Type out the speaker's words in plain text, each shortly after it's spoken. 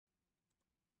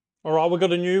All right, we've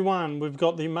got a new one. We've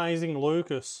got the amazing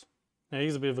Lucas. Now,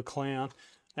 he's a bit of a clown,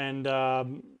 and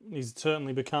he's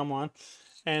certainly become one.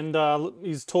 And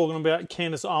he's talking about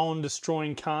Candace Owens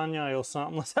destroying Kanye or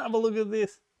something. Let's have a look at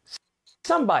this.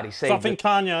 Somebody say I think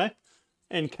Kanye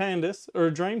and Candace are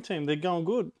a dream team. They're going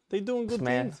good. They're doing good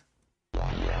things.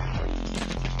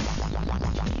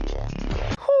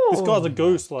 This guy's a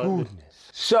goose, like.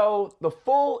 So the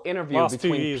full interview Last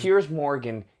between Piers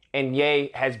Morgan and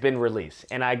Ye has been released,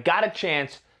 and I got a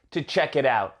chance to check it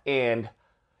out, and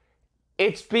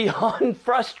it's beyond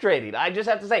frustrating. I just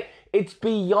have to say, it's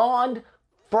beyond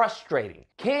frustrating.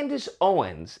 Candace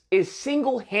Owens is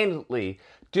single-handedly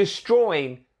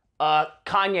destroying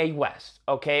Kanye West,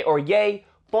 okay? Or Ye,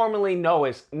 formerly known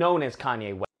as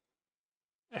Kanye West.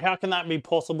 How can that be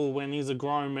possible when he's a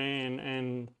grown man,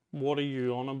 and what are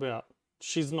you on about?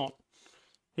 She's not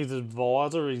his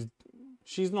advisor,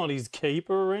 she's not his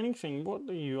keeper or anything. What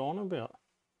are you on about?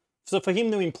 So for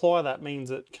him to imply that means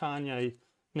that Kanye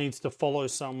needs to follow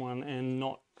someone and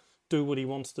not do what he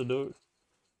wants to do.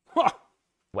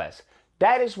 West.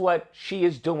 That is what she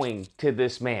is doing to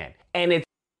this man. And it's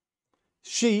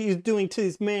she is doing to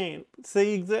this man.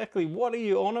 See, exactly. What are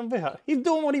you on about? He's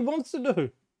doing what he wants to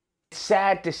do.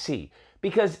 Sad to see.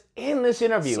 Because in this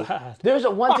interview, there's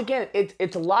once again,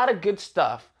 it's a lot of good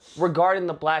stuff regarding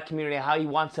the black community, how he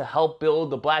wants to help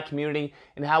build the black community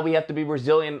and how we have to be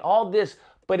resilient, all this,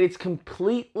 but it's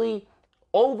completely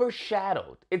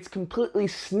overshadowed. It's completely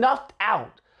snuffed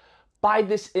out by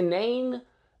this inane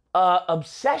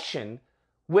obsession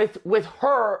with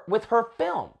her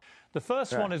film. The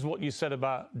first one is what you said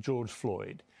about George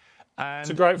Floyd. And it's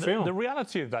a great film. The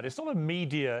reality of that, it's not a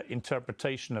media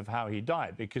interpretation of how he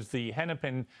died, because the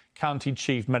Hennepin County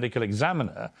Chief Medical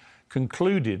Examiner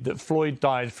concluded that Floyd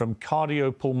died from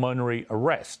cardiopulmonary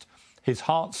arrest. His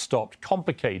heart stopped,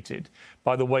 complicated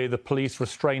by the way the police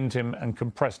restrained him and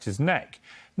compressed his neck.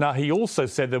 Now, he also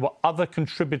said there were other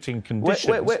contributing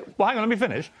conditions. Wait. Well, hang on, let me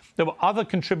finish. There were other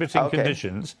contributing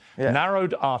conditions,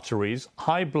 narrowed arteries,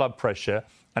 high blood pressure,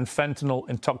 and fentanyl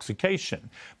intoxication.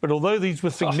 But although these were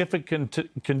significant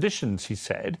conditions, he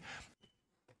said,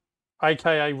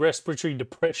 AKA respiratory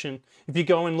depression. If you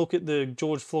go and look at the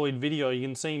George Floyd video, you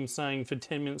can see him saying for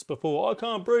 10 minutes before, I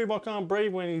can't breathe,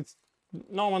 when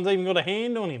no one's even got a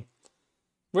hand on him.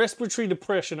 Respiratory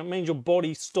depression, it means your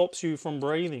body stops you from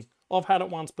breathing. I've had it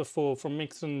once before from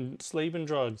mixing sleeping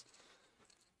drugs.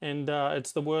 And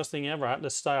it's the worst thing ever. I had to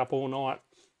stay up all night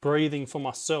breathing for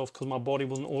myself because my body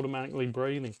wasn't automatically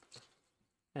breathing.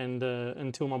 And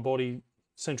until my body,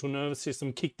 central nervous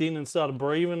system kicked in and started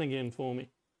breathing again for me.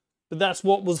 But that's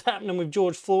what was happening with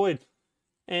George Floyd.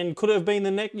 And could it have been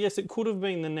the neck? Yes, it could have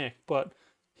been the neck. But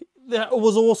that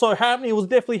was also happening. It was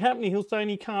definitely happening. He was saying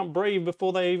he can't breathe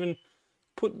before they even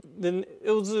put...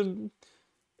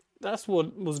 That's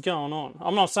what was going on.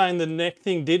 I'm not saying the neck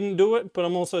thing didn't do it, but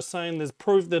I'm also saying there's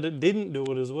proof that it didn't do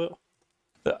it as well.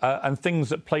 And things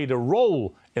that played a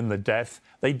role in the death,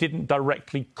 they didn't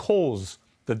directly cause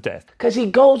the death. Because he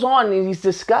goes on and he's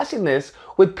discussing this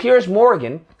with Piers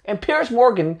Morgan, and Piers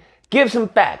Morgan gives him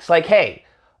facts like, hey,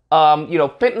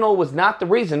 fentanyl was not the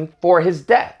reason for his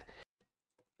death.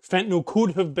 Fentanyl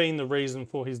could have been the reason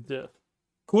for his death.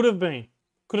 Could have been.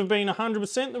 Could have been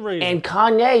 100% the reason. And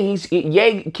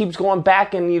Kanye, keeps going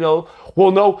back and,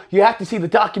 well, no, you have to see the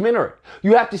documentary.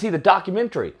 You have to see the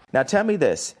documentary. Now, tell me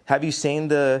this. Have you seen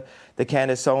the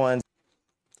Candace Owens?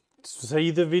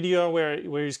 See the video where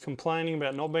he's complaining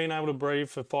about not being able to breathe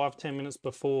for 5-10 minutes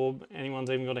before anyone's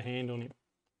even got a hand on him?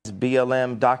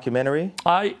 BLM documentary?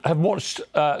 I have watched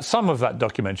some of that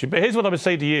documentary, but here's what I would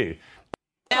say to you.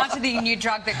 Now to the new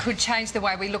drug that could change the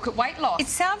way we look at weight loss. It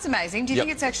sounds amazing. Do you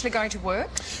think it's actually going to work?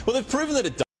 Well, they've proven that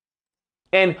it does.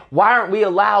 And why aren't we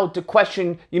allowed to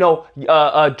question,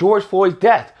 George Floyd's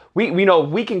death? We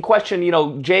can question,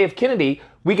 JF Kennedy.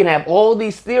 We can have all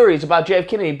these theories about JF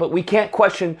Kennedy, but we can't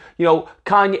question,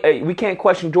 Kanye. We can't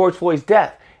question George Floyd's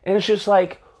death. And it's just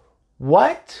like,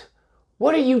 what?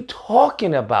 What are you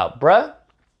talking about, bruh?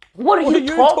 What are you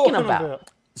talking about?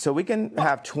 So we can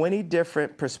have 20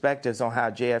 different perspectives on how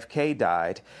JFK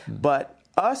died, but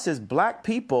us as black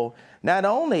people, not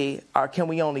only can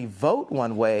we only vote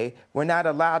one way, we're not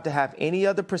allowed to have any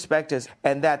other perspectives,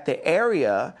 and that the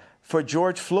area for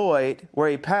George Floyd, where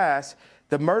he passed,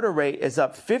 the murder rate is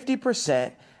up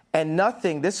 50%, and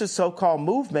nothing, this is so-called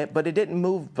movement, but it didn't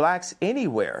move blacks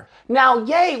anywhere. Now,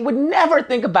 Ye would never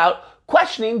think about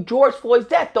questioning George Floyd's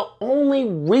death. The only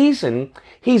reason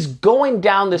he's going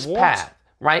down this path,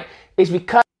 right, is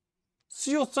because...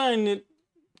 So you're saying it...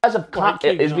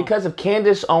 because of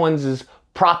Candace Owens'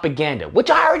 propaganda, which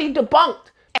I already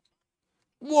debunked.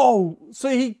 Whoa, so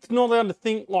he's not allowed to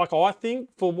think like I think?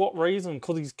 For what reason?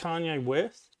 Because he's Kanye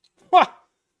West? What?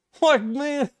 Like,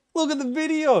 man, look at the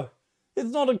video. It's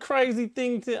not a crazy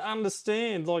thing to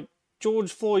understand. Like,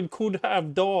 George Floyd could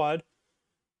have died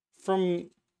from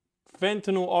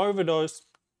fentanyl overdose,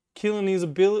 killing his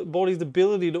body's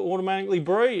ability to automatically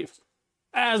breathe.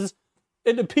 As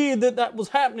it appeared that that was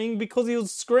happening because he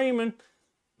was screaming,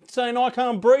 saying, I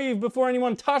can't breathe, before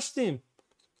anyone touched him.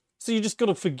 So you just got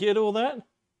to forget all that?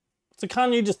 So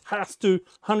Kanye just has to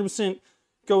 100%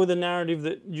 go with the narrative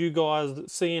that you guys,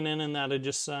 CNN and that, are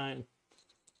just saying.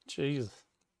 Jesus.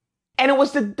 And it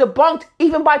was debunked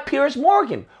even by Piers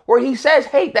Morgan, where he says,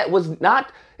 hey, that was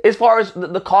not as far as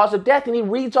the cause of death, and he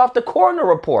reads off the coroner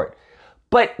report.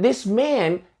 But this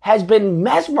man has been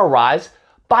mesmerized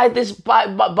by this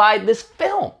by this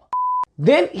film.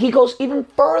 Then he goes even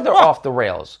further off the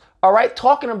rails, all right,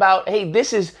 talking about, hey,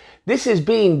 this is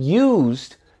being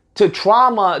used to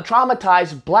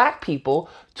traumatize black people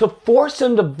to force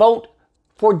them to vote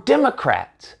for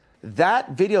Democrats.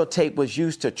 That videotape was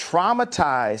used to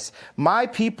traumatize my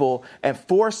people and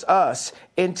force us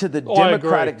into the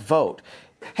Democratic vote.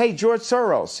 Hey, George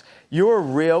Soros, you're a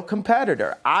real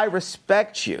competitor. I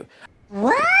respect you.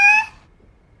 What?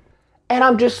 And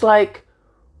I'm just like,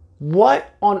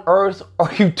 what on earth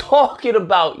are you talking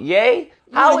about, Ye?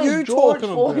 How is George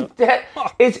Floyd that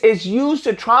is used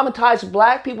to traumatize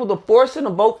black people to force them to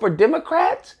vote for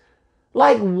Democrats?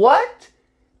 Like what?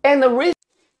 And the reason...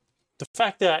 The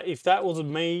fact that if that was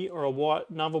me or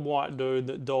another white dude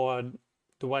that died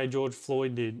the way George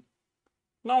Floyd did,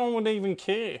 no one would even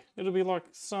care. It'll be like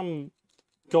some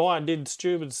guy did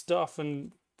stupid stuff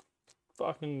and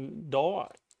fucking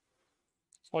died.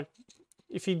 Like,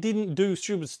 if he didn't do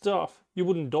stupid stuff, you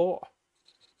wouldn't die.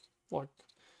 Like,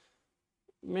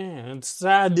 man, it's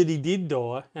sad that he did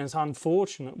die, and it's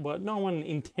unfortunate, but no one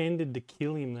intended to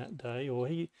kill him that day, or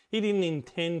he didn't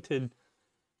intend to.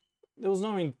 There was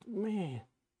no, man,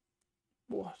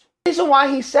 what? The reason why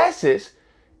he says this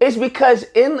is because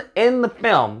in the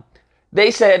film, they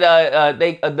said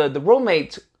the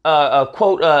roommates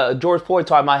quote George Floyd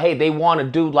talking about, hey, they want a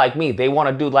dude like me. They want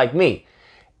a dude like me.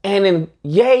 And in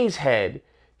Ye's head,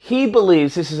 he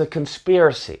believes this is a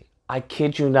conspiracy. I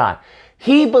kid you not.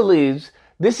 He believes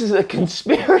this is a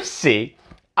conspiracy,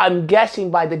 I'm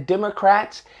guessing, by the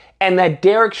Democrats, and that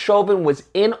Derek Chauvin was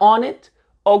in on it,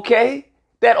 okay?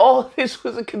 That all this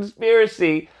was a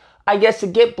conspiracy, I guess, to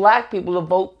get black people to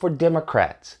vote for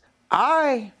Democrats.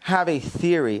 I have a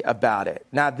theory about it.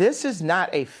 Now, this is not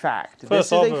a fact.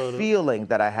 This is a feeling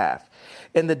that I have.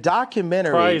 In the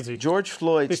documentary, George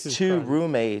Floyd's two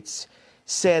roommates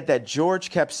said that George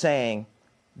kept saying,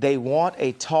 they want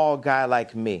a tall guy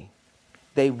like me.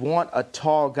 They want a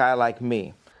tall guy like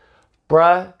me.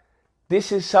 Bruh,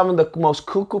 this is some of the most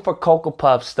cuckoo for Cocoa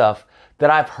Puff stuff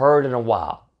that I've heard in a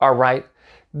while, all right?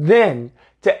 Then,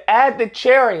 to add the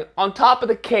cherry on top of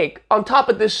the cake, on top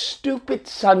of this stupid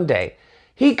sundae,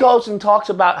 he goes and talks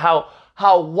about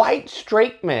how white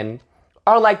straight men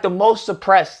are like the most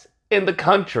suppressed in the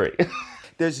country.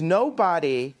 There's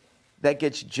nobody that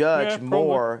gets judged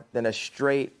more than a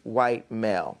straight white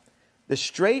male. The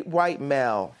straight white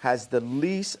male has the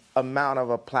least amount of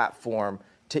a platform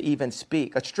to even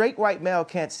speak. A straight white male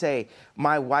can't say,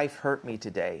 my wife hurt me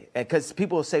today, because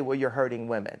people will say, well, you're hurting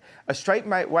women. A straight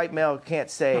white male can't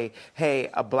say, hey,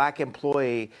 a black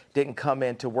employee didn't come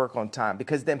in to work on time,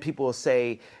 because then people will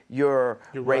say you're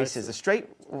racist. A straight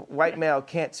white male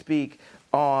can't speak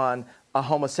on a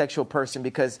homosexual person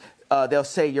because they'll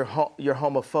say you're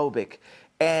homophobic.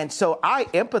 And so I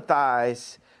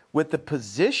empathize with the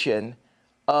position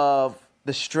of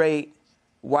the straight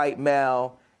white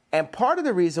male. And part of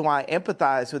the reason why I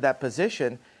empathize with that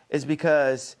position is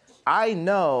because I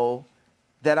know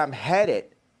that I'm headed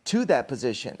to that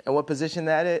position. And what position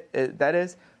that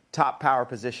is? Top power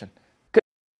position.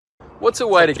 What's a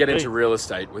way to get into real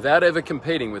estate without ever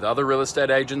competing with other real estate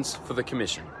agents for the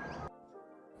commission?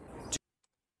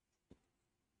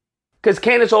 Because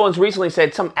Candace Owens recently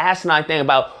said some asinine thing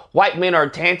about white men are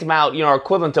tantamount,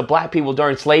 equivalent to black people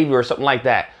during slavery or something like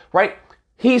that, right?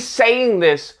 He's saying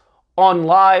this on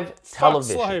live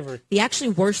television. Slavery. The actually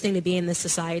worst thing to be in this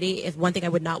society, if one thing I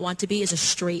would not want to be, is a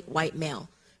straight white male.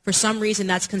 For some reason,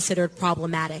 that's considered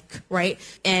problematic, right?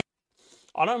 And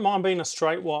I don't mind being a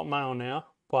straight white male now,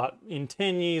 but in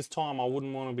 10 years' time, I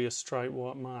wouldn't want to be a straight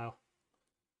white male.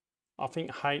 I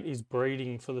think hate is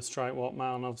breeding for the straight white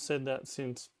male, and I've said that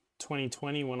since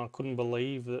 2020 when I couldn't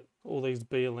believe that all these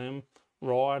BLM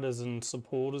rioters and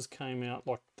supporters came out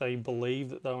like they believed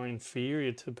that they were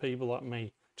inferior to people like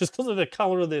me just because of the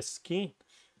colour of their skin.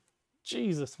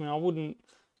 Jesus, man, I wouldn't...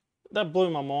 That blew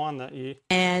my mind that year.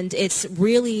 And it's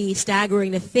really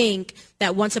staggering to think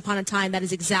that once upon a time, that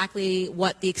is exactly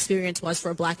what the experience was for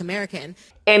a Black American.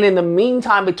 And in the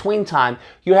meantime, between time,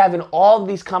 you're having all of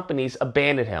these companies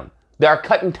abandon him. They're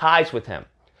cutting ties with him.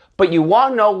 But you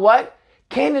want to know what?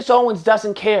 Candace Owens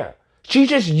doesn't care. She's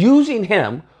just using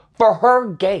him for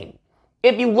her game.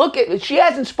 If you look at it, she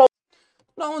hasn't spoken.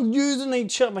 No one's using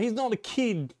each other. He's not a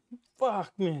kid.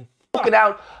 Fuck, man. Spoken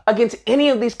out against any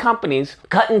of these companies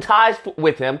cutting ties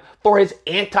with him for his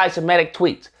anti-Semitic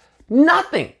tweets.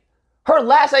 Nothing. Her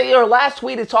last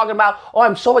tweet is talking about, oh,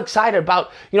 I'm so excited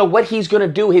about, what he's going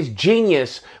to do, his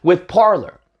genius with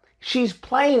Parler. She's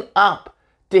playing up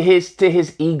to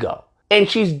his ego. And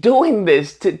she's doing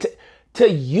this to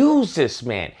use this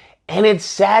man. And it's a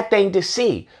sad thing to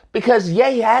see because, yeah,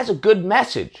 he has a good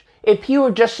message. If he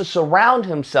were just to surround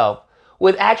himself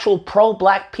with actual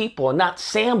pro-Black people and not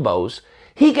Sambos,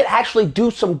 he could actually do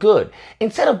some good.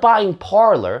 Instead of buying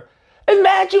Parler,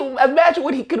 imagine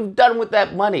what he could have done with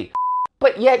that money.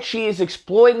 But yet she is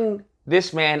exploiting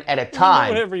this man at a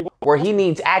time where he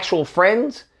needs actual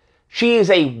friends. She is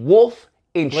a wolf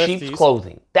in sheep's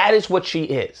clothing. That is what she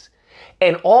is.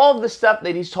 And all of the stuff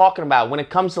that he's talking about when it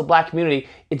comes to the Black community,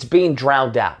 it's being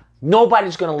drowned out.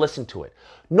 Nobody's going to listen to it.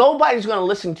 Nobody's going to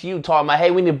listen to you talking about, hey,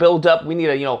 we need to build up, we need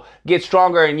to, get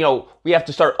stronger, and, we have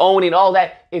to start owning all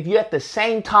that. If you at the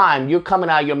same time, you're coming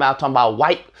out of your mouth talking about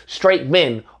white, straight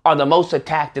men are the most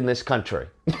attacked in this country.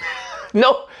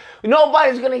 No,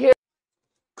 nobody's going to hear.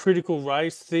 Critical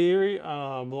race theory,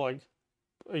 are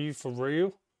you for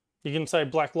real? You can say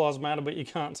Black Lives Matter, but you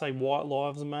can't say White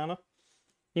Lives Matter.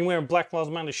 You wear a Black Lives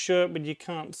Matter shirt, but you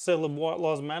can't sell a White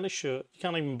Lives Matter shirt. You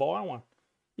can't even buy one.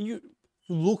 You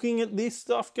looking at this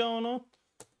stuff going on?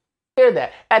 Hear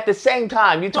that. At the same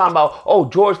time, you're talking about, oh,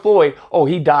 George Floyd, oh,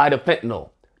 he died of fentanyl.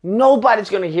 Nobody's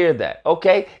going to hear that,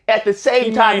 okay? At the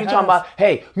same time, you're talking about,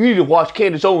 hey, you need to watch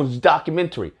Candace Owens'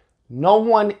 documentary. No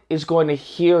one is going to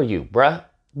hear you, bruh.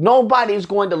 Nobody is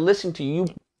going to listen to you.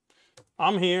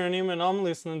 I'm hearing him and I'm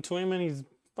listening to him and he's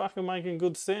fucking making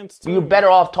good sense too. You're better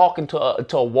off talking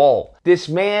to a wall. This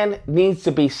man needs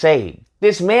to be saved.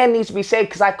 This man needs to be saved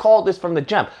because I called this from the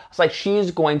jump. It's like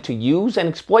she's going to use and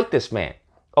exploit this man.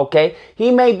 Okay? He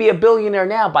may be a billionaire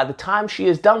now. By the time she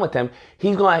is done with him,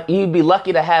 he'd be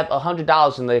lucky to have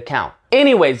 $100 in the account.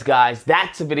 Anyways, guys,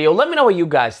 that's the video. Let me know what you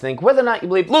guys think. Whether or not you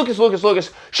believe Lucas,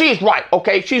 she's right,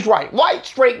 okay? She's right. White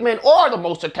straight men are the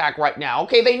most attacked right now,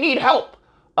 okay? They need help.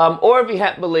 Or if you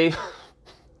have to believe,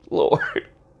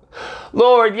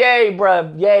 Lord, yay,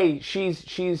 bruh, yay.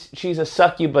 She's a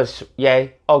succubus,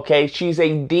 yay. Okay, she's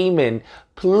a demon.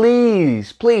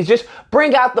 Please, just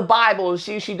bring out the Bible and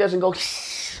see if she doesn't go.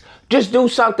 Just do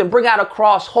something. Bring out a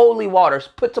cross, holy waters.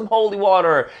 Put some holy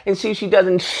water and see if she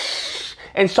doesn't.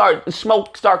 And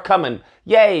smoke start coming.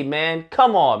 Yay, man.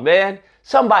 Come on, man.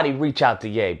 Somebody reach out to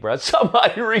Yay, bruh.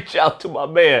 Somebody reach out to my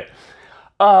man.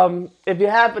 If you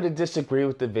happen to disagree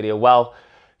with the video, well,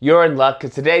 you're in luck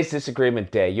because today's disagreement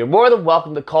day. You're more than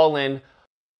welcome to call in.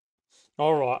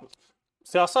 All right.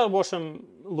 See, I started watching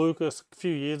Lucas a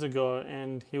few years ago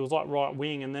and he was like right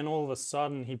wing, and then all of a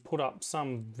sudden he put up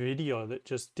some video that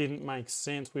just didn't make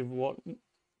sense with what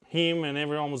him and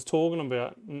everyone was talking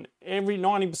about. And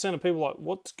 90% of people were like,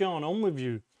 what's going on with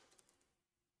you?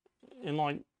 And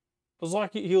it was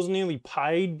like he was nearly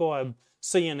paid by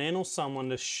CNN or someone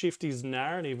to shift his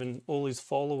narrative and all his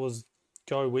followers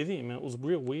go with him. It was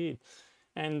real weird.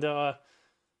 And I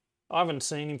haven't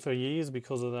seen him for years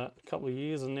because of that, a couple of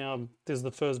years, and now this is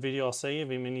the first video I see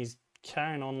of him and he's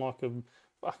carrying on like a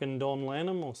fucking Don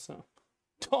Lemon or something.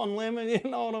 Don Lemon, you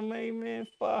know what I mean, man?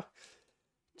 Fuck.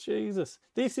 Jesus.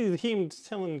 This is him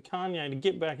telling Kanye to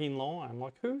get back in line.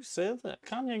 Like, who says that?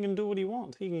 Kanye can do what he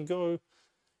wants. He can go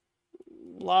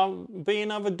be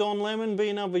another Don Lemon, be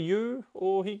another you,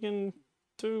 or he can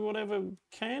do whatever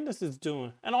Candace is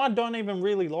doing. And I don't even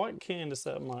really like Candace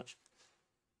that much.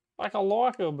 Like, I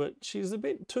like her, but she's a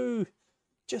bit too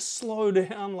just slow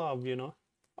down, love,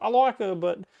 I like her,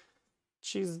 but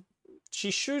she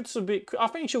shoots a bit. I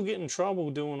think she'll get in trouble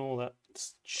doing all that.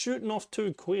 Shooting off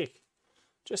too quick.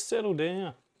 Just settle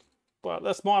down. But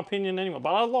that's my opinion anyway.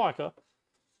 But I like her.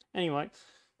 Anyway,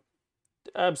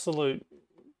 absolute,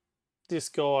 this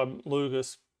guy,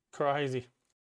 Lucas, crazy.